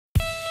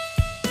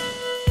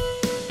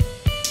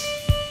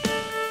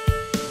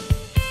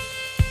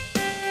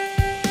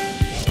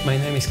My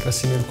name is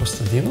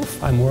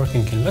I'm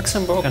working in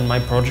Luxembourg and my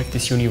project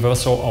is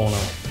UniversalOwner.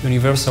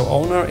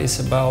 UniversalOwner is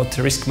about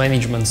risk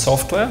management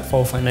software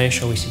for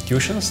financial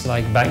institutions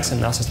like banks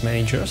and asset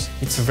managers.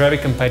 It's a very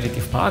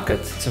competitive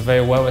market, it's a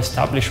very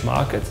well-established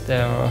market.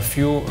 There are a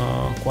few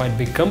quite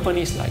big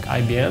companies like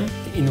IBM.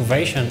 The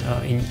innovation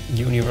in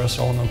the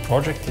UniversalOwner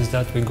project is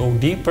that we go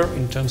deeper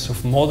in terms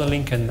of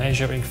modeling and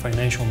measuring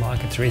financial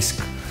market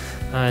risk.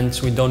 And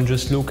we don't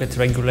just look at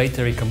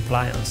regulatory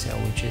compliance,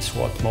 which is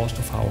what most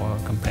of our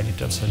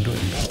competitors are doing.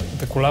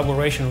 The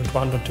collaboration with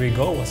 123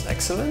 Go was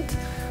excellent.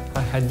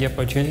 I had the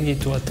opportunity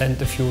to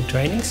attend a few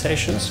training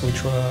sessions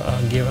which were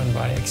given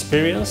by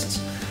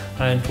experienced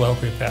and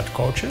well-prepared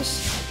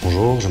coaches.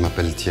 Bonjour, je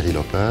m'appelle Thierry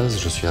Lopez,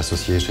 je suis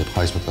associé chez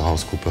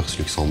PricewaterhouseCoopers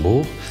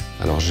Luxembourg.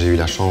 Alors j'ai eu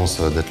la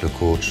chance d'être le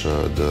coach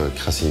de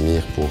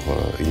Krasimir pour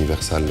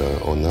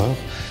UniversalOwner.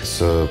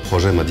 Ce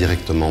projet m'a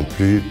directement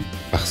plu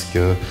parce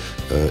que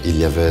il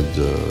y avait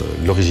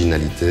de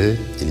l'originalité,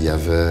 il y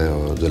avait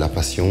de la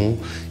passion,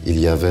 il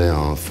y avait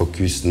un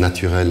focus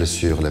naturel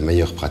sur les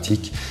meilleures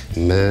pratiques,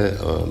 mais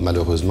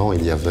malheureusement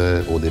il y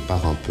avait au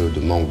départ un peu de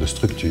manque de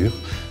structure.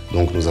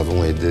 Donc nous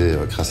avons aidé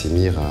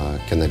Krasimir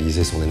à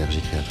canaliser son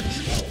énergie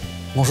créatrice.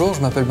 Bonjour,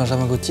 je m'appelle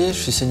Benjamin Gauthier, je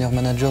suis senior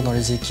manager dans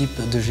les équipes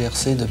de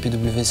GRC de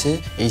PwC.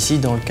 Et ici,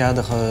 dans le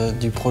cadre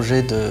du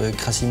projet de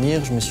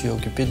Krasimir, je me suis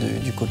occupé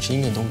du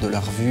coaching et donc de la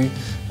revue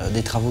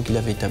des travaux qu'il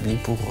avait établis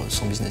pour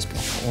son business plan.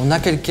 On a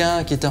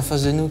quelqu'un qui est en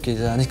face de nous, qui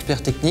est un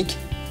expert technique,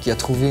 qui a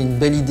trouvé une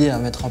belle idée à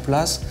mettre en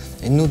place.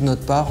 Et nous, de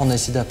notre part, on a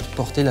essayé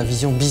d'apporter la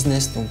vision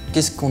business. Donc,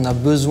 qu'est-ce qu'on a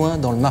besoin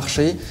dans le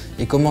marché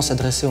et comment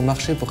s'adresser au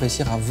marché pour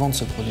réussir à vendre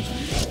ce produit.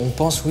 On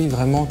pense, oui,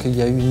 vraiment qu'il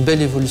y a eu une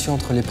belle évolution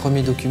entre les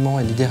premiers documents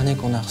et les derniers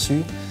qu'on a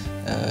reçus.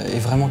 Et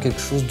vraiment quelque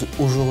chose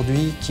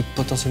d'aujourd'hui qui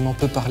potentiellement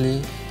peut parler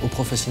aux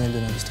professionnels de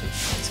l'industrie.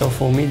 So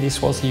for me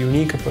this was a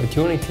unique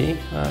opportunity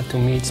to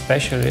meet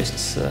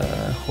specialists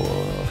who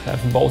have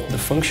both the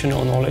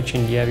functional knowledge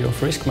in the area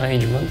of risk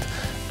management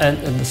and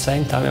at the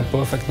same time a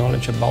perfect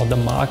knowledge about the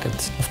market.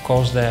 Of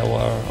course there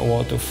were a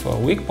lot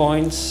of weak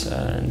points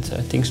and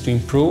things to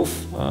improve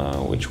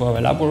which were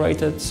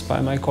elaborated by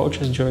my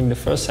coaches during the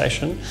first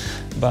session,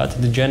 but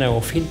the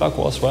general feedback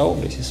was, well,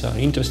 this is an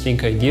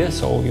interesting idea,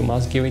 so you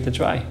must give it a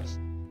try.